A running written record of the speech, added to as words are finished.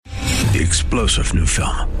the explosive new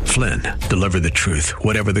film, Flynn, Deliver the Truth,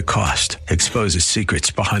 Whatever the Cost, exposes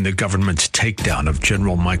secrets behind the government's takedown of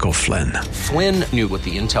General Michael Flynn. Flynn knew what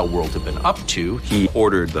the intel world had been up to. He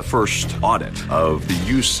ordered the first audit of the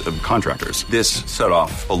use of contractors. This set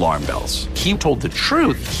off alarm bells. He told the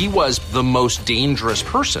truth. He was the most dangerous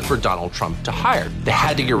person for Donald Trump to hire. They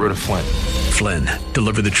had to get rid of Flynn. Flynn,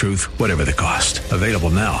 Deliver the Truth, Whatever the Cost. Available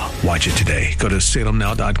now. Watch it today. Go to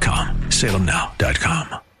salemnow.com.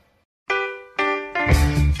 salemnow.com.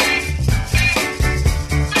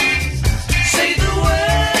 Say the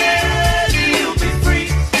word and you'll be free.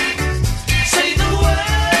 Say the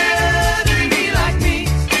word and be like me.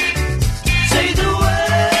 Say the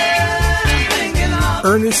word and thinking of.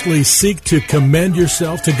 Earnestly seek to commend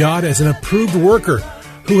yourself to God as an approved worker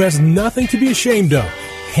who has nothing to be ashamed of,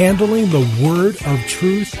 handling the word of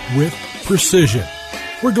truth with precision.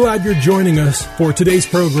 We're glad you're joining us for today's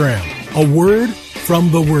program, A Word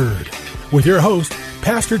from the Word, with your host,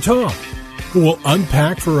 Pastor Tom, who will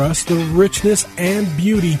unpack for us the richness and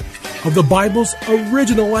beauty of the Bible's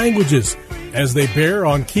original languages as they bear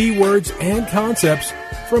on key words and concepts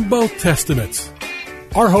from both Testaments.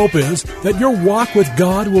 Our hope is that your walk with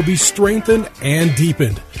God will be strengthened and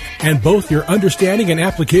deepened, and both your understanding and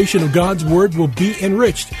application of God's Word will be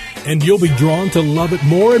enriched, and you'll be drawn to love it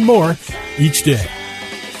more and more each day.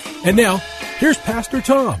 And now, here's Pastor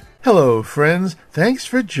Tom. Hello, friends. Thanks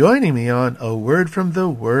for joining me on A Word from the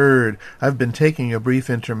Word. I've been taking a brief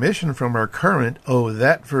intermission from our current Oh,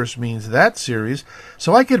 That Verse Means That series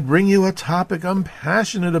so I could bring you a topic I'm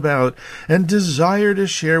passionate about and desire to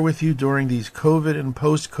share with you during these COVID and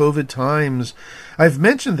post-COVID times. I've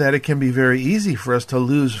mentioned that it can be very easy for us to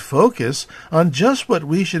lose focus on just what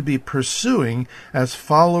we should be pursuing as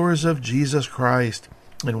followers of Jesus Christ.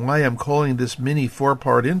 And why I'm calling this mini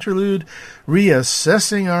 4-part interlude,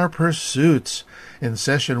 Reassessing Our Pursuits. In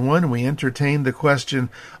Session 1, we entertained the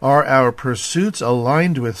question, are our pursuits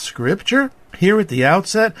aligned with Scripture? Here at the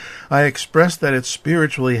outset, I expressed that it's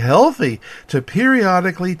spiritually healthy to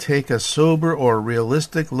periodically take a sober or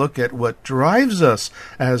realistic look at what drives us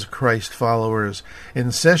as Christ followers.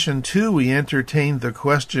 In Session 2, we entertained the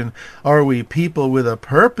question, are we people with a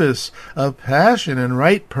purpose, a passion, and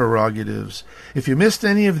right prerogatives? If you missed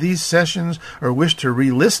any of these sessions or wish to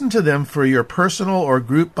re-listen to them for your personal or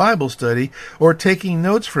group Bible study or taking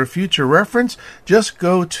notes for future reference, just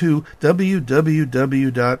go to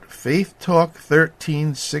www.faithtalk1360.com.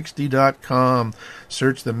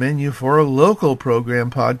 Search the menu for local program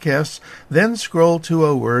podcasts, then scroll to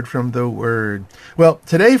A Word from the Word. Well,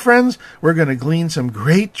 today, friends, we're going to glean some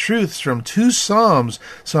great truths from two Psalms,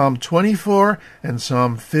 Psalm 24 and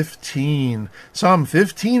Psalm 15. Psalm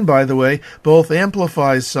 15, by the way, both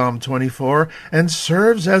amplifies Psalm 24 and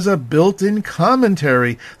serves as a built-in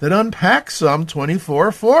commentary that unpacks Psalm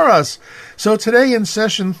 24 for us. So today in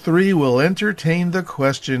Session 3, we'll entertain the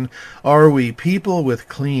question, are we people with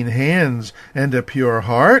clean hands and a pure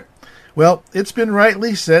heart? Well, it's been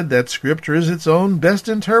rightly said that Scripture is its own best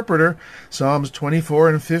interpreter. Psalms 24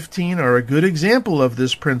 and 15 are a good example of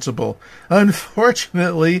this principle.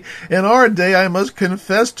 Unfortunately, in our day, I must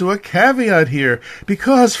confess to a caveat here,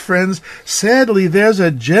 because, friends, sadly, there's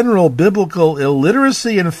a general biblical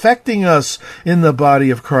illiteracy infecting us in the body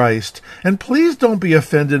of Christ. And please don't be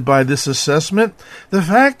offended by this assessment. The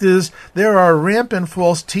fact is, there are rampant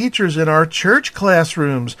false teachers in our church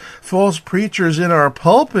classrooms, false preachers in our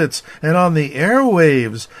pulpits, and on the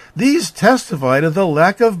airwaves. These testify to the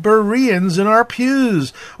lack of Bereans in our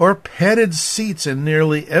pews, or padded seats in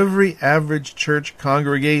nearly every average church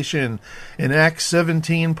congregation. In Acts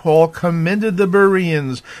 17, Paul commended the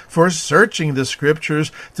Bereans for searching the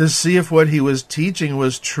Scriptures to see if what he was teaching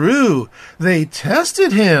was true. They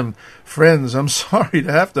tested him. Friends, I'm sorry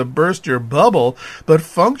to have to burst your bubble, but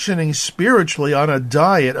functioning spiritually on a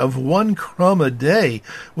diet of 1 crumb a day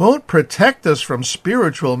won't protect us from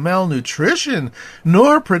spiritual malnutrition,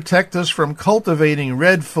 nor protect us from cultivating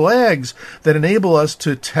red flags that enable us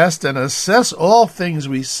to test and assess all things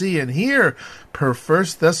we see and hear, per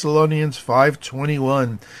 1 Thessalonians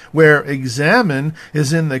 5:21, where examine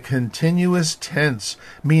is in the continuous tense,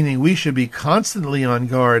 meaning we should be constantly on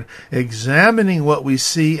guard, examining what we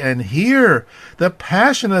see and hear. The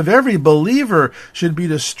passion of every believer should be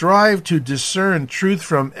to strive to discern truth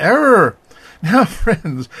from error. Now,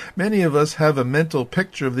 friends, many of us have a mental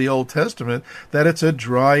picture of the Old Testament that it's a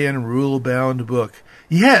dry and rule-bound book.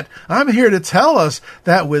 Yet, I'm here to tell us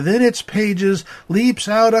that within its pages leaps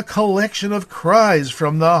out a collection of cries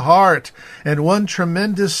from the heart. And one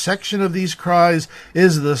tremendous section of these cries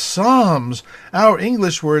is the Psalms. Our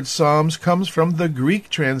English word Psalms comes from the Greek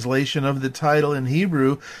translation of the title in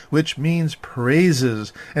Hebrew, which means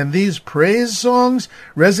praises. And these praise songs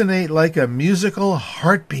resonate like a musical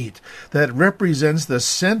heartbeat that represents the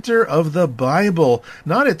center of the Bible,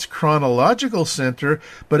 not its chronological center,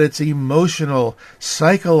 but its emotional,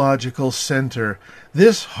 psychological center.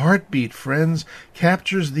 This heartbeat, friends,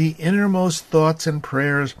 captures the innermost thoughts and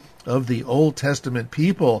prayers of the Old Testament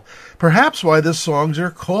people. Perhaps why the songs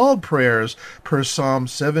are called prayers, per Psalm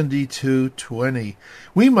 72:20.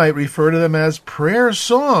 We might refer to them as prayer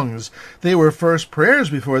songs. They were first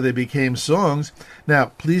prayers before they became songs.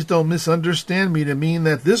 Now, please don't misunderstand me to mean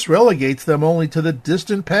that this relegates them only to the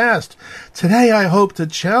distant past. Today, I hope to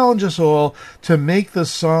challenge us all to make the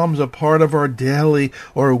Psalms a part of our daily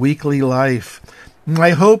or weekly life.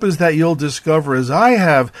 My hope is that you'll discover, as I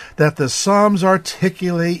have, that the Psalms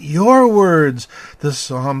articulate your words. The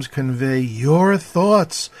Psalms convey your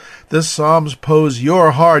thoughts. The Psalms pose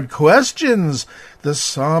your hard questions. The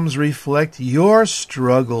Psalms reflect your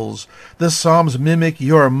struggles. The Psalms mimic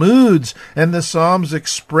your moods, and the Psalms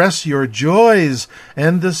express your joys,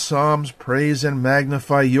 and the Psalms praise and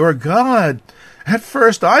magnify your God. At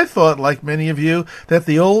first, I thought, like many of you, that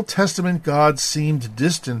the Old Testament God seemed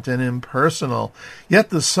distant and impersonal. Yet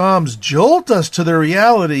the Psalms jolt us to the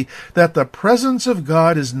reality that the presence of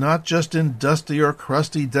God is not just in dusty or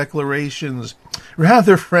crusty declarations.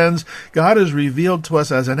 Rather, friends, God is revealed to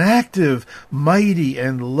us as an active, mighty,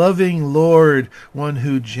 and loving Lord, one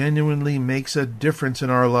who genuinely makes a difference in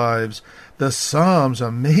our lives. The Psalms,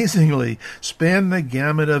 amazingly, span the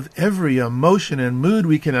gamut of every emotion and mood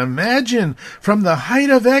we can imagine, from the height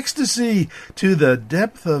of ecstasy to the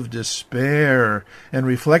depth of despair, and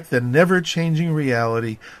reflect the never-changing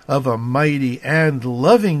reality of a mighty and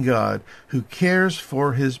loving God who cares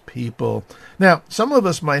for his people. Now, some of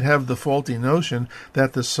us might have the faulty notion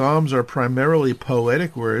that the Psalms are primarily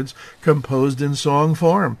poetic words composed in song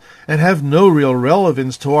form and have no real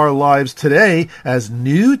relevance to our lives today as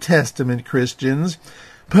New Testament Christians.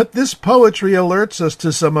 But this poetry alerts us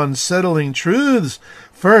to some unsettling truths.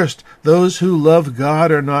 First, those who love God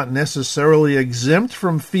are not necessarily exempt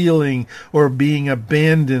from feeling or being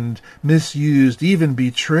abandoned, misused, even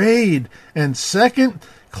betrayed. And second,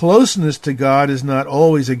 closeness to God is not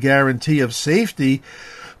always a guarantee of safety,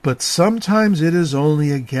 but sometimes it is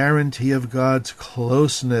only a guarantee of God's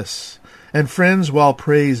closeness. And friends, while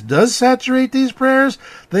praise does saturate these prayers,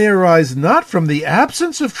 they arise not from the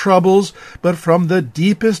absence of troubles, but from the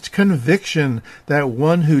deepest conviction that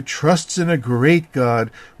one who trusts in a great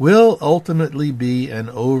God will ultimately be an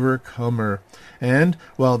overcomer. And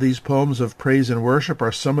while these poems of praise and worship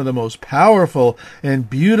are some of the most powerful and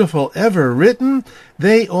beautiful ever written,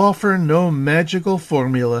 they offer no magical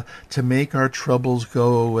formula to make our troubles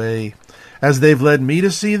go away. As they've led me to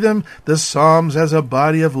see them, the Psalms as a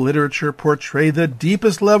body of literature portray the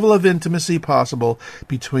deepest level of intimacy possible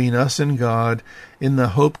between us and God. In the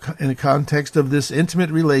hope and context of this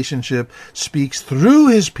intimate relationship, speaks through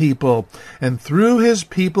his people. And through his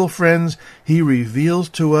people, friends, he reveals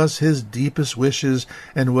to us his deepest wishes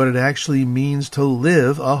and what it actually means to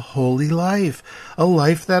live a holy life, a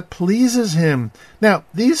life that pleases him. Now,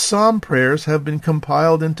 these psalm prayers have been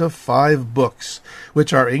compiled into 5 books,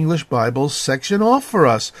 which our English Bibles section off for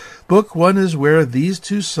us. Book 1 is where these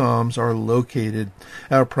 2 psalms are located.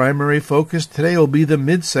 Our primary focus today will be the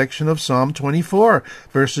midsection of Psalm 24,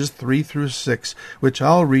 verses 3 through 6, which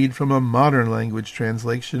I'll read from a modern language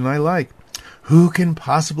translation I like. Who can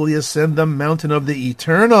possibly ascend the mountain of the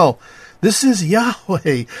Eternal? This is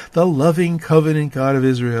Yahweh, the loving covenant God of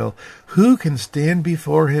Israel. Who can stand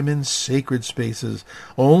before him in sacred spaces?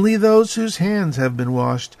 Only those whose hands have been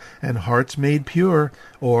washed and hearts made pure,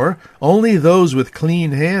 or only those with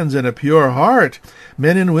clean hands and a pure heart,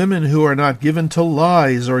 men and women who are not given to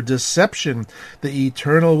lies or deception. The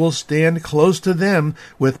Eternal will stand close to them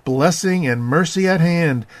with blessing and mercy at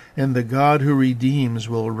hand, and the God who redeems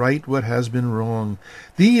will right what has been wrong.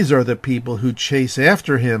 These are the people who chase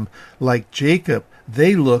after him. Like Jacob,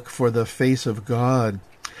 they look for the face of God.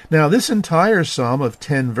 Now, this entire psalm of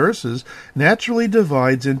 10 verses naturally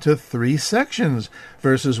divides into 3 sections.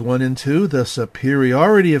 Verses 1 and 2, the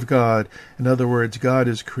superiority of God. In other words, God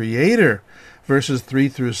is creator. Verses 3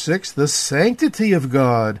 through 6, the sanctity of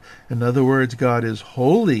God. In other words, God is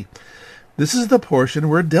holy. This is the portion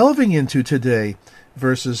we're delving into today.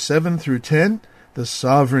 Verses 7 through 10, the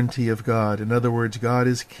sovereignty of God. In other words, God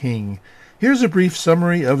is king. Here's a brief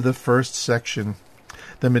summary of the first section.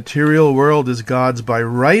 The material world is God's by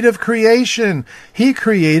right of creation. He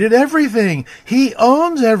created everything. He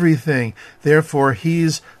owns everything. Therefore,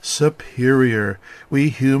 he's superior. We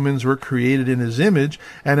humans were created in his image,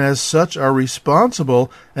 and as such are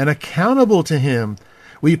responsible and accountable to him.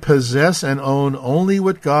 We possess and own only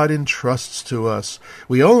what God entrusts to us.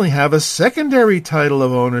 We only have a secondary title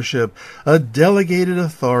of ownership, a delegated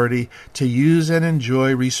authority to use and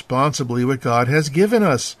enjoy responsibly what God has given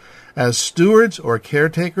us. As stewards or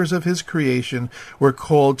caretakers of his creation, we're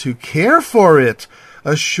called to care for it,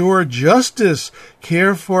 assure justice,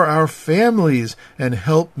 care for our families, and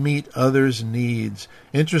help meet others' needs.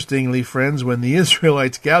 Interestingly, friends, when the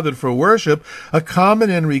Israelites gathered for worship, a common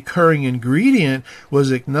and recurring ingredient was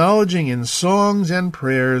acknowledging in songs and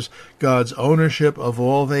prayers God's ownership of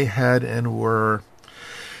all they had and were.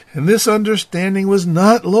 And this understanding was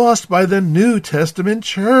not lost by the New Testament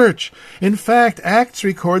church. In fact, Acts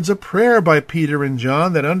records a prayer by Peter and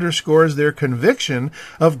John that underscores their conviction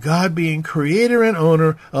of God being creator and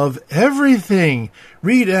owner of everything.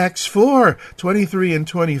 Read Acts 4:23 and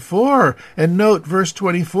 24, and note verse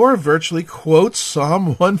 24 virtually quotes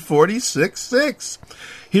Psalm 146:6.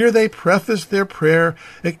 Here they preface their prayer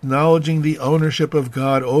acknowledging the ownership of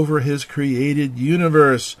God over his created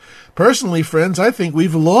universe. Personally, friends, I think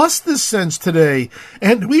we've lost this sense today,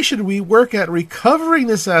 and we work at recovering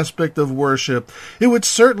this aspect of worship. It would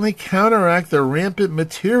certainly counteract the rampant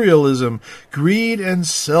materialism, greed, and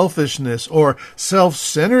selfishness, or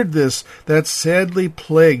self-centeredness that sadly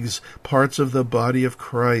plagues parts of the body of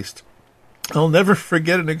Christ. I'll never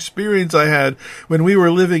forget an experience I had when we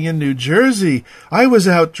were living in New Jersey. I was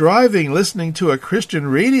out driving, listening to a Christian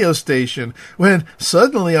radio station, when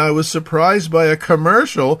suddenly I was surprised by a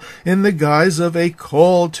commercial in the guise of a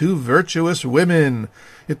call to virtuous women.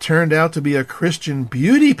 It turned out to be a Christian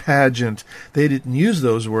beauty pageant. They didn't use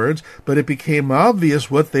those words, but it became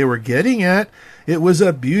obvious what they were getting at. It was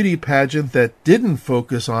a beauty pageant that didn't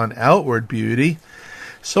focus on outward beauty.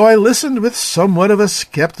 So I listened with somewhat of a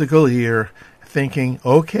skeptical ear, thinking,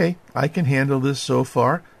 okay, I can handle this so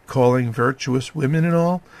far, calling virtuous women and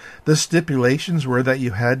all. The stipulations were that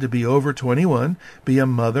you had to be over 21, be a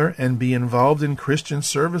mother, and be involved in Christian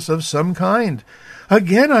service of some kind.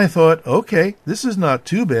 Again, I thought, okay, this is not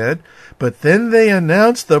too bad. But then they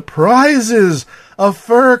announced the prizes: a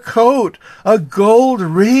fur coat, a gold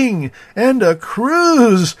ring, and a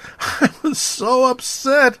cruise. I was so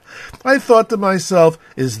upset. I thought to myself,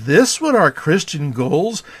 is this what our Christian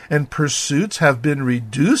goals and pursuits have been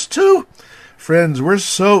reduced to? Friends, we're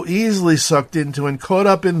so easily sucked into and caught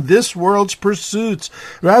up in this world's pursuits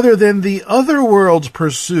rather than the other world's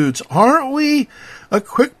pursuits, aren't we? A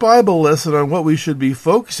quick Bible lesson on what we should be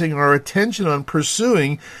focusing our attention on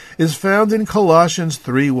pursuing is found in Colossians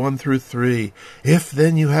 3:1-3. If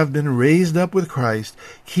then you have been raised up with Christ,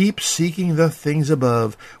 keep seeking the things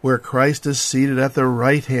above, where Christ is seated at the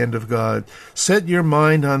right hand of God. Set your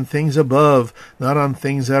mind on things above, not on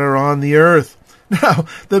things that are on the earth. Now,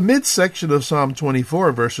 the midsection of Psalm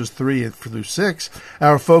 24, verses 3-6,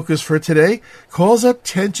 our focus for today, calls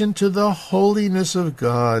attention to the holiness of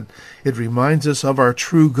God. It reminds us of our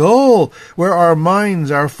true goal, where our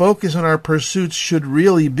minds, our focus, and our pursuits should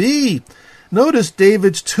really be. Notice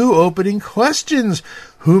David's two opening questions.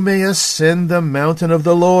 Who may ascend the mountain of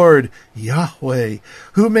the Lord? Yahweh.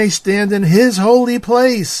 Who may stand in his holy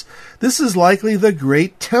place? This is likely the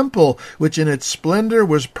great temple, which in its splendor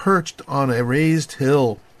was perched on a raised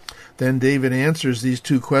hill. Then David answers these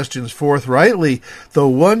two questions forthrightly. The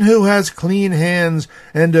one who has clean hands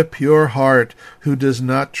and a pure heart, who does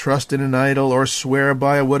not trust in an idol or swear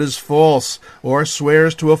by what is false, or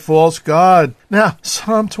swears to a false god. Now,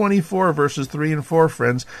 Psalm 24, verses 3 and 4,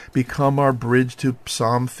 friends, become our bridge to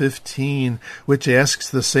Psalm 15, which asks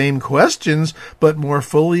the same questions, but more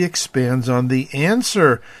fully expands on the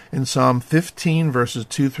answer. In Psalm 15, verses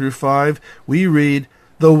 2-5, we read,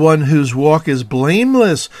 the one whose walk is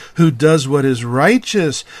blameless, who does what is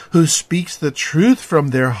righteous, who speaks the truth from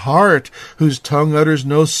their heart, whose tongue utters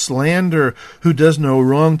no slander, who does no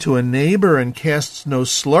wrong to a neighbor and casts no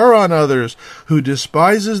slur on others, who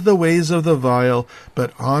despises the ways of the vile,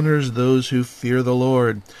 but honors those who fear the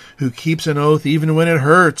Lord, who keeps an oath even when it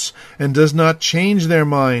hurts, and does not change their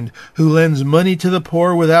mind, who lends money to the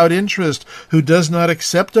poor without interest, who does not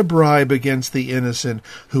accept a bribe against the innocent.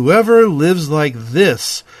 Whoever lives like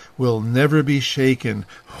this will never be shaken.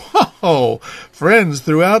 Whoa! Friends,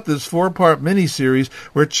 throughout this 4-part mini-series,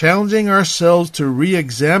 we're challenging ourselves to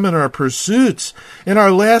re-examine our pursuits. In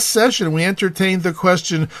our last session, we entertained the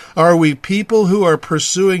question, are we people who are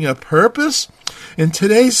pursuing a purpose? In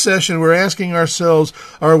today's session, we're asking ourselves,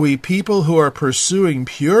 are we people who are pursuing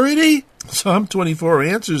purity? Psalm 24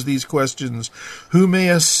 answers these questions. Who may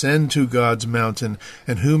ascend to God's mountain,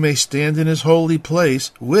 and who may stand in his holy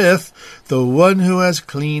place? With the one who has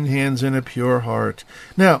clean hands and a pure heart.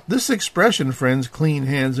 Now, this expression, friends, clean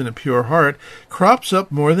hands and a pure heart, crops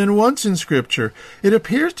up more than once in Scripture. It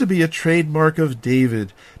appears to be a trademark of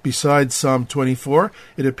David. Besides Psalm 24,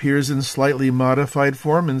 it appears in slightly modified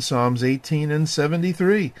form in Psalms 18 and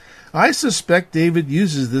 73. I suspect David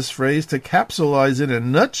uses this phrase to capsulize in a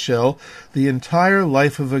nutshell the entire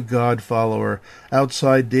life of a God follower.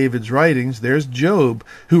 Outside David's writings, there's Job,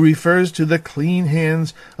 who refers to the clean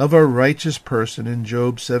hands of a righteous person in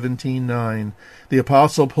Job 17:9. The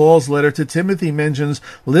Apostle Paul's letter to Timothy mentions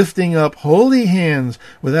lifting up holy hands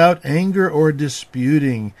without anger or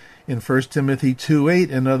disputing. In 1 Timothy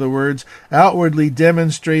 2:8, in other words, outwardly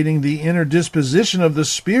demonstrating the inner disposition of the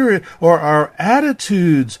Spirit, or our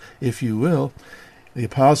attitudes, if you will. The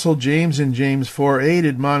Apostle James in James 4:8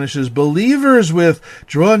 admonishes believers with,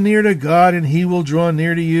 draw near to God and he will draw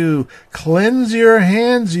near to you. Cleanse your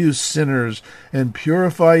hands, you sinners, and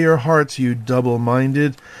purify your hearts, you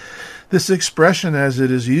double-minded. This expression, as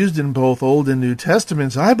it is used in both Old and New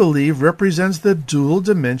Testaments, I believe represents the dual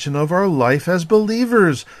dimension of our life as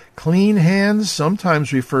believers. Clean hands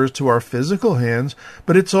sometimes refers to our physical hands,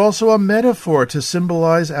 but it's also a metaphor to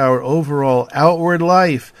symbolize our overall outward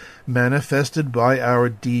life, manifested by our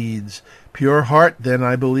deeds. Pure heart, then,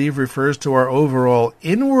 I believe, refers to our overall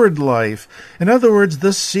inward life. In other words,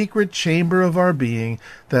 the secret chamber of our being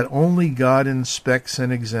that only God inspects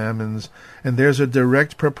and examines. And there's a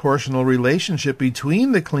direct proportional relationship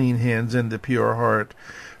between the clean hands and the pure heart.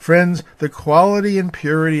 Friends, the quality and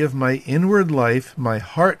purity of my inward life, my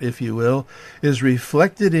heart, if you will, is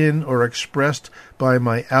reflected in or expressed by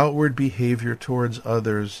my outward behavior towards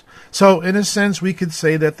others. So, in a sense, we could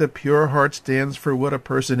say that the pure heart stands for what a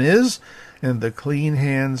person is, and the clean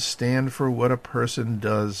hands stand for what a person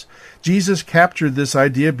does. Jesus captured this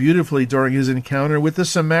idea beautifully during his encounter with the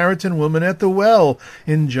Samaritan woman at the well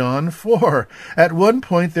in John 4. At one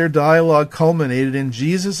point, their dialogue culminated in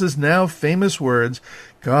Jesus' now famous words,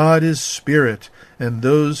 God is spirit, and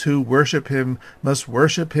those who worship him must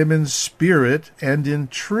worship him in spirit and in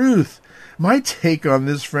truth. My take on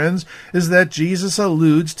this, friends, is that Jesus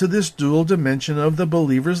alludes to this dual dimension of the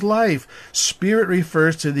believer's life. Spirit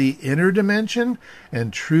refers to the inner dimension,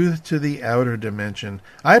 and truth to the outer dimension.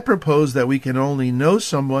 I propose that we can only know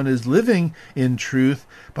someone is living in truth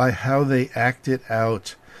by how they act it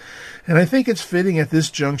out. And I think it's fitting at this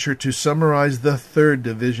juncture to summarize the third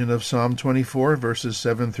division of Psalm 24, verses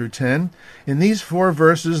 7 through 10. In these 4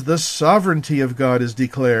 verses, the sovereignty of God is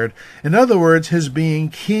declared. In other words, his being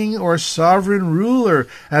king or sovereign ruler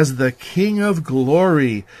as the King of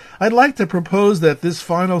glory. I'd like to propose that this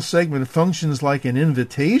final segment functions like an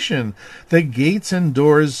invitation. The gates and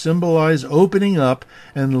doors symbolize opening up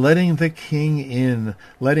and letting the king in,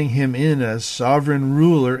 letting him in as sovereign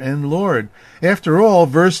ruler and Lord. After all,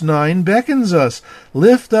 verse 9 beckons us,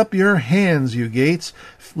 lift up your hands, you gates,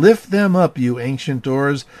 lift them up, you ancient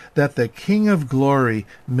doors, that the King of glory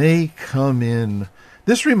may come in.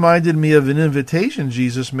 This reminded me of an invitation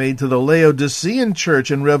Jesus made to the Laodicean church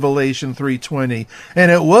in Revelation 3:20. And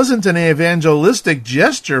it wasn't an evangelistic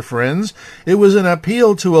gesture, friends. It was an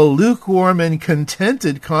appeal to a lukewarm and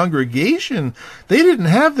contented congregation. They didn't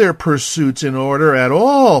have their pursuits in order at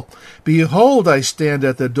all. Behold, I stand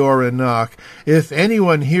at the door and knock. If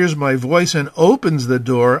anyone hears my voice and opens the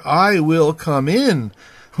door, I will come in.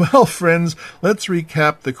 Well, friends, let's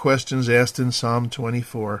recap the questions asked in Psalm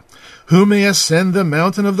 24. Who may ascend the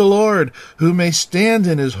mountain of the Lord? Who may stand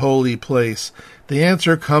in his holy place? The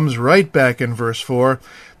answer comes right back in verse 4,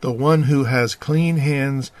 the one who has clean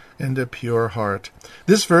hands and a pure heart.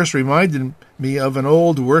 This verse reminded me of an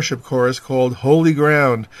old worship chorus called Holy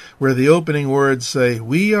Ground, where the opening words say,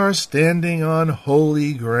 we are standing on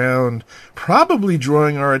holy ground, probably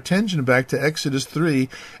drawing our attention back to Exodus 3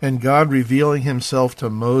 and God revealing himself to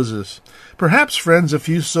Moses. Perhaps, friends, a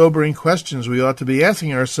few sobering questions we ought to be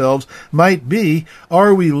asking ourselves might be,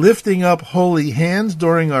 are we lifting up holy hands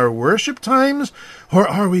during our worship times, or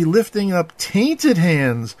are we lifting up tainted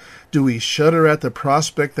hands? Do we shudder at the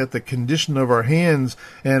prospect that the condition of our hands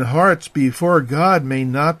and hearts before God may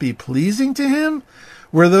not be pleasing to him?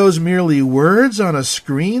 Were those merely words on a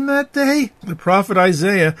screen that day? The prophet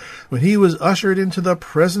Isaiah, when he was ushered into the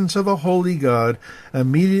presence of a holy God,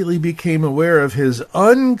 immediately became aware of his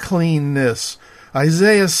uncleanness.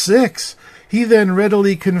 Isaiah 6. He then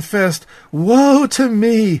readily confessed, woe to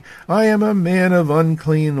me! I am a man of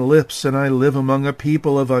unclean lips, and I live among a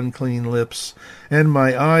people of unclean lips. And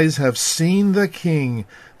my eyes have seen the King,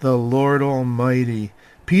 the Lord Almighty.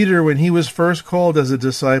 Peter, when he was first called as a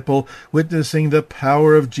disciple, witnessing the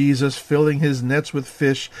power of Jesus filling his nets with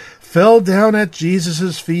fish, fell down at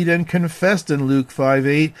Jesus' feet and confessed in Luke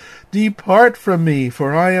 5:8, "Depart from me,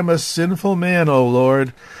 for I am a sinful man, O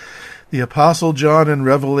Lord." The Apostle John in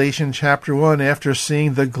Revelation chapter 1, after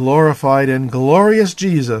seeing the glorified and glorious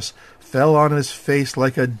Jesus, fell on his face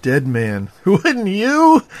like a dead man. Wouldn't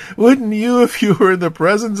you? Wouldn't you if you were in the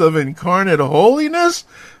presence of incarnate holiness?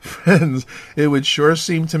 Friends, it would sure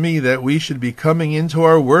seem to me that we should be coming into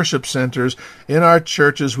our worship centers in our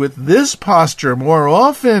churches with this posture more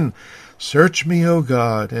often. Search me, O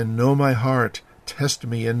God, and know my heart. Test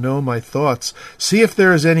me and know my thoughts. See if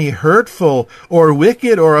there is any hurtful or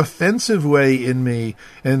wicked or offensive way in me,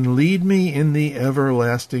 and lead me in the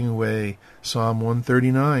everlasting way. Psalm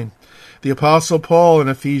 139. The Apostle Paul in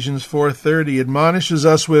Ephesians 4:30 admonishes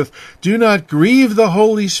us with, "Do not grieve the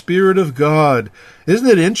Holy Spirit of God." Isn't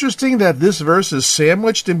it interesting that this verse is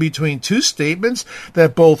sandwiched in between two statements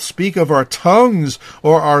that both speak of our tongues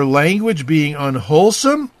or our language being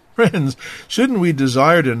unwholesome? Friends, shouldn't we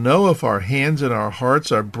desire to know if our hands and our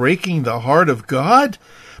hearts are breaking the heart of God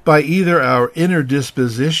by either our inner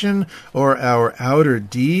disposition or our outer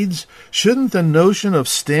deeds? Shouldn't the notion of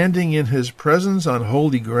standing in his presence on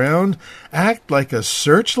holy ground act like a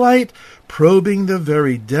searchlight, probing the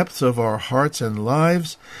very depths of our hearts and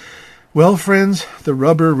lives? Well, friends, the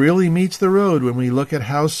rubber really meets the road when we look at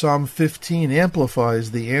how Psalm 15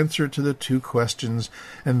 amplifies the answer to the two questions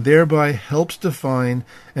and thereby helps define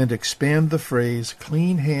and expand the phrase,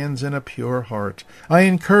 clean hands and a pure heart. I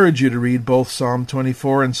encourage you to read both Psalm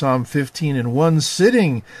 24 and Psalm 15 in one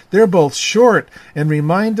sitting. They're both short and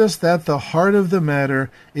remind us that the heart of the matter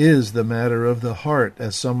is the matter of the heart,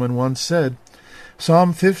 as someone once said.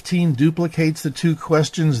 Psalm 15 duplicates the two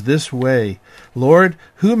questions this way. Lord,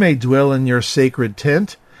 who may dwell in your sacred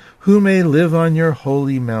tent? Who may live on your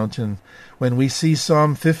holy mountain? When we see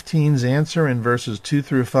Psalm 15's answer in verses 2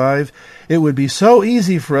 through 5, it would be so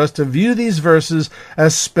easy for us to view these verses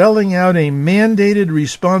as spelling out a mandated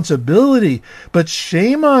responsibility, but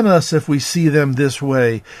shame on us if we see them this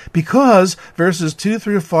way, because verses 2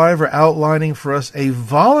 through 5 are outlining for us a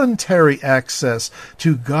voluntary access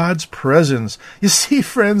to God's presence. You see,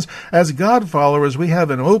 friends, as God followers, we have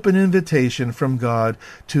an open invitation from God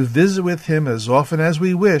to visit with him as often as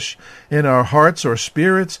we wish in our hearts or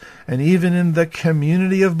spirits, and even in the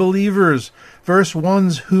community of believers. Verse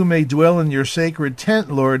 1's "Who may dwell in your sacred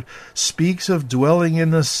tent, Lord," speaks of dwelling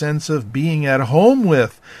in the sense of being at home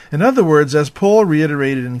with. In other words, as Paul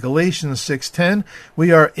reiterated in Galatians 6:10,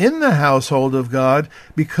 we are in the household of God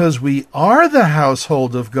because we are the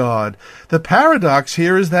household of God. The paradox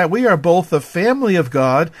here is that we are both the family of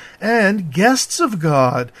God and guests of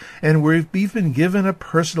God, and we've been given a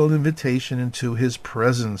personal invitation into his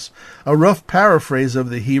presence. A rough paraphrase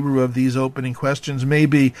of the Hebrew of these opening questions may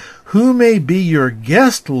be, "Who may be your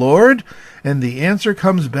guest, Lord?" And the answer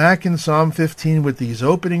comes back in Psalm 15 with these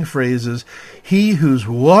opening phrases, "He whose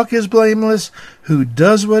walk is blameless, who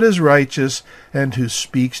does what is righteous, and who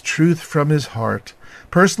speaks truth from his heart."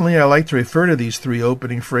 Personally, I like to refer to these three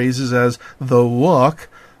opening phrases as the walk,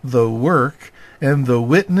 the work, and the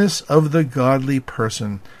witness of the godly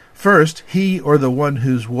person. First, he or the one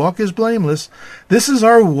whose walk is blameless. This is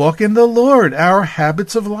our walk in the Lord, our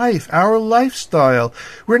habits of life, our lifestyle.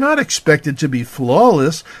 We're not expected to be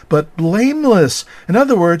flawless, but blameless. In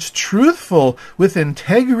other words, truthful, with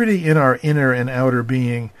integrity in our inner and outer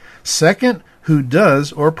being. Second, who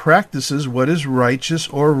does or practices what is righteous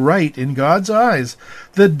or right in God's eyes.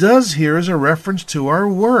 The does here is a reference to our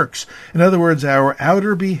works. In other words, our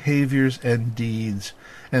outer behaviors and deeds.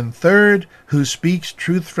 And third, who speaks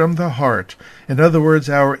truth from the heart. In other words,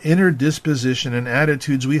 our inner disposition and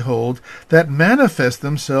attitudes we hold that manifest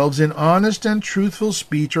themselves in honest and truthful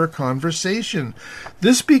speech or conversation.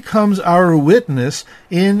 This becomes our witness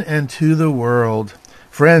in and to the world.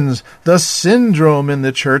 Friends, the syndrome in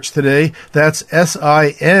the church today, that's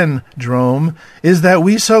S-I-N-drome, is that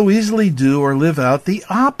we so easily do or live out the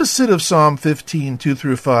opposite of Psalm 15, 2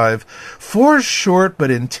 through 5. Four short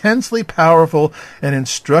but intensely powerful and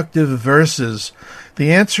instructive verses.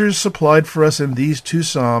 The answers supplied for us in these two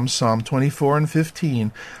Psalms, Psalm 24 and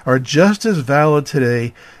 15, are just as valid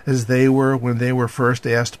today as they were when they were first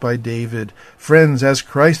asked by David. Friends, as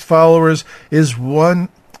Christ followers, is one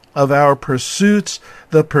of our pursuits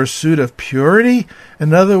the pursuit of purity?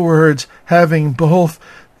 In other words, having both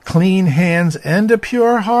clean hands and a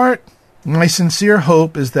pure heart? My sincere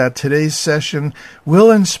hope is that today's session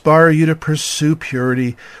will inspire you to pursue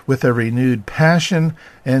purity with a renewed passion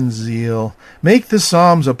and zeal. Make the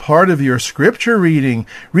Psalms a part of your scripture reading.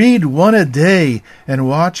 Read one a day and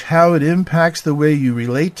watch how it impacts the way you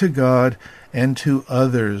relate to God and to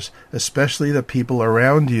others, especially the people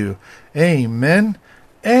around you. Amen.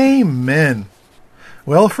 Amen.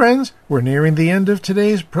 Well, friends, we're nearing the end of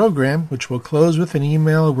today's program, which will close with an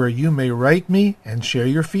email where you may write me and share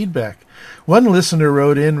your feedback. One listener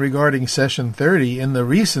wrote in regarding Session 30 in the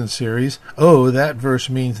recent series, Oh, That Verse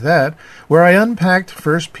Means That, where I unpacked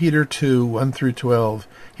 1 Peter 2, 1 through 12.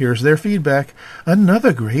 Here's their feedback.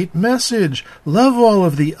 Another great message. Love all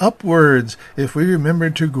of the upwards. If we remember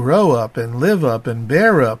to grow up and live up and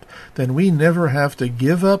bear up, then we never have to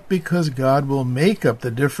give up because God will make up the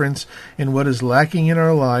difference in what is lacking in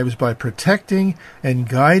our lives by protecting and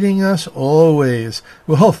guiding us always.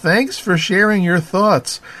 Well, thanks for sharing your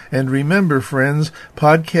thoughts. And remember, friends,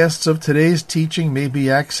 podcasts of today's teaching may be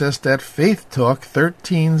accessed at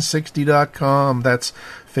faithtalk1360.com. That's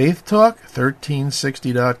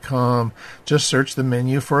faithtalk1360.com. Just search the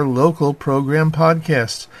menu for local program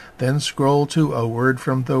podcasts, then scroll to A Word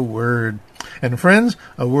from the Word. And friends,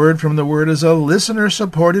 A Word from the Word is a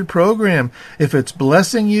listener-supported program. If it's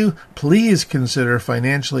blessing you, please consider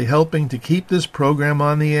financially helping to keep this program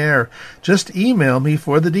on the air. Just email me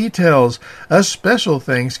for the details. A special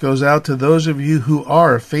thanks goes out to those of you who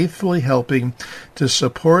are faithfully helping to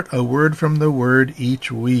support A Word from the Word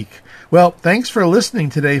each week. Well, thanks for listening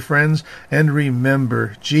today, friends, and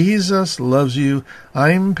remember, Jesus loves you.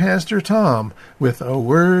 I'm Pastor Tom with A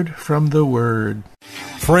Word from the Word.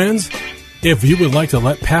 Friends, if you would like to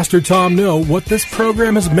let Pastor Tom know what this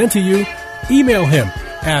program has meant to you, email him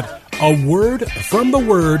at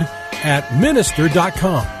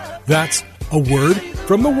awordfromtheword@minister.com. That's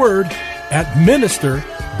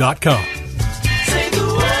awordfromtheword@minister.com. Say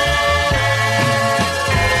the word.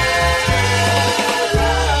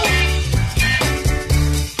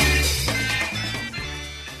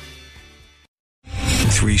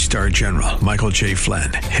 3-star General Michael J.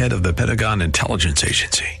 Flynn, head of the Pentagon Intelligence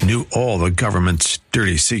Agency, knew all the government's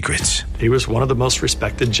dirty secrets. He was one of the most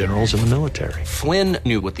respected generals in the military. Flynn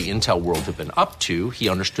knew what the intel world had been up to. He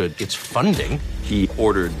understood its funding. He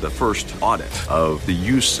ordered the first audit of the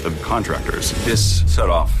use of contractors. This set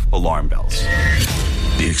off alarm bells.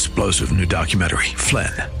 The explosive new documentary,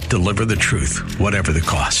 Flynn, Deliver the Truth, Whatever the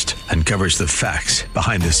Cost, uncovers the facts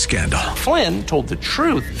behind this scandal. Flynn told the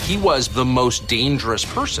truth. He was the most dangerous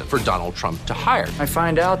person for Donald Trump to hire. I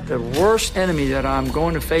find out the worst enemy that I'm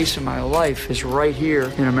going to face in my life is right here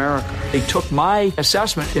in America. They took my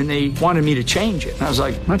assessment and they wanted me to change it. And I was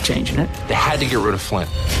like, I'm not changing it. They had to get rid of Flynn.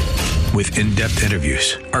 With in-depth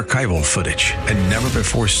interviews, archival footage, and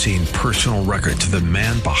never-before-seen personal records of the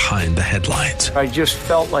man behind the headlines. I just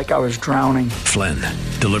felt like I was drowning. Flynn,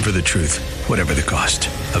 Deliver the Truth, Whatever the Cost.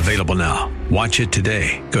 Available now. Watch it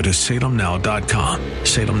today. Go to salemnow.com.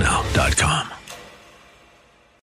 salemnow.com.